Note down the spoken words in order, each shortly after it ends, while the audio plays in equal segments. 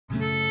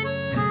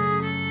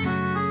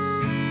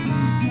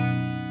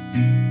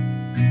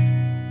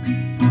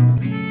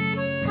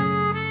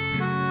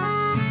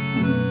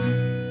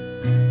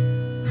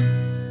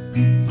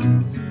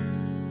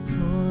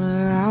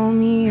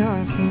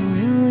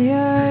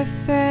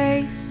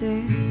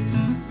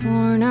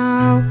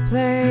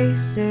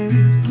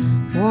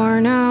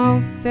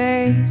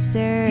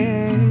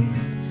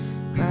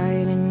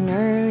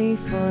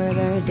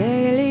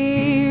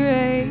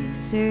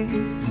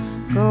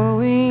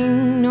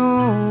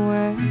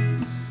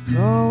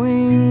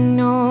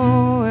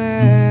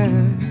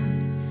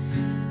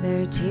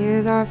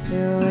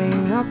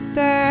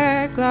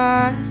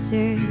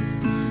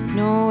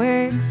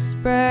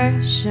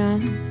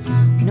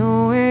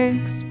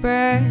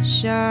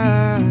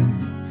Hide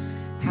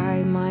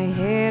my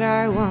head,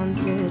 I want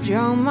to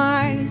drown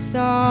my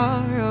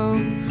sorrow.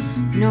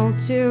 No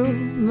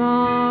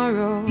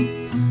tomorrow,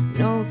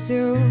 no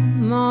tomorrow.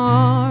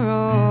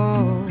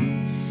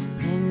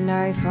 And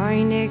I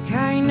find it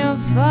kind of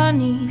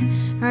funny,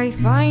 I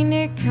find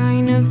it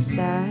kind of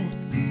sad.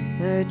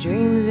 The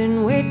dreams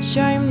in which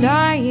I'm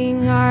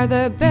dying are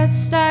the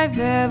best I've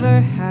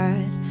ever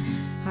had.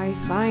 I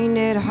find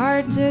it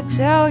hard to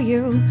tell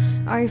you,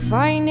 I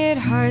find it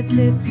hard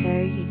to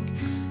take.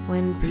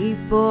 When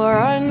people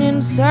run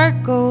in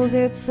circles,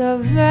 it's a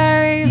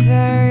very,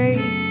 very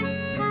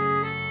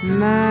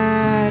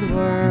mad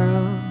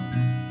world.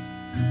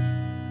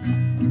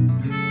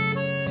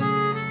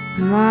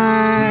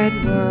 Mad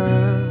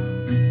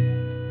world.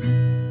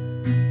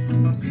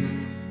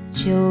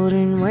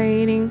 Children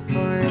waiting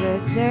for the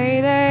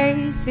day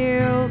they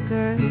feel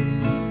good.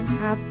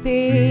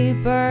 Happy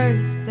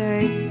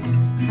birthday,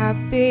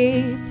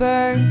 happy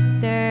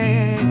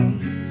birthday.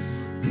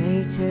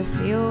 Made to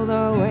feel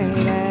the way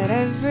that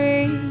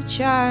every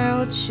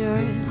child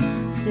should.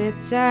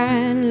 Sit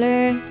and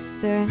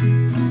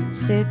listen,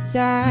 sit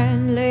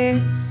and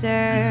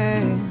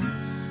listen.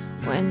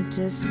 Went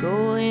to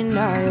school and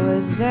I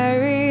was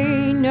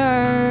very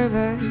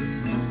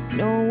nervous.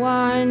 No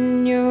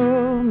one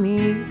knew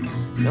me,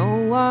 no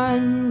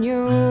one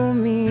knew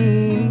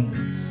me.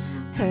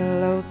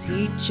 Hello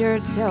teacher,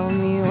 tell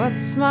me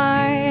what's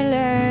my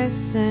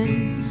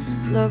lesson.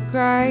 Look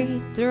right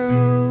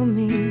through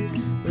me,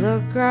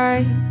 look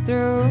right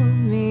through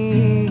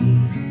me.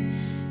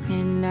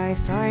 And I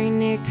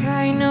find it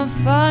kind of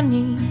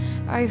funny,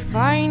 I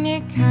find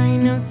it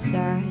kind of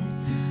sad.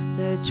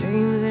 The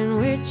dreams in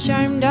which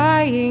I'm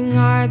dying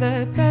are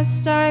the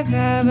best I've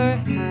ever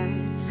had.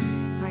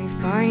 I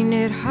find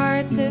it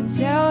hard to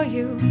tell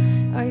you,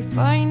 I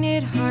find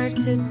it hard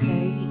to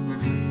take.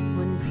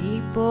 When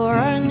people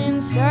run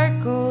in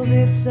circles,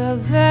 it's a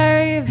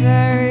very,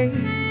 very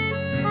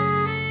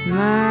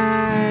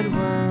mad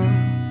world.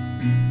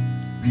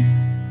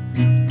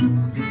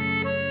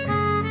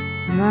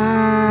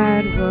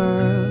 Mad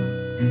world.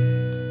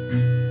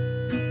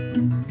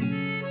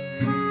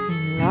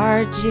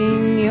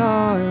 Enlarging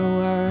your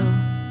world.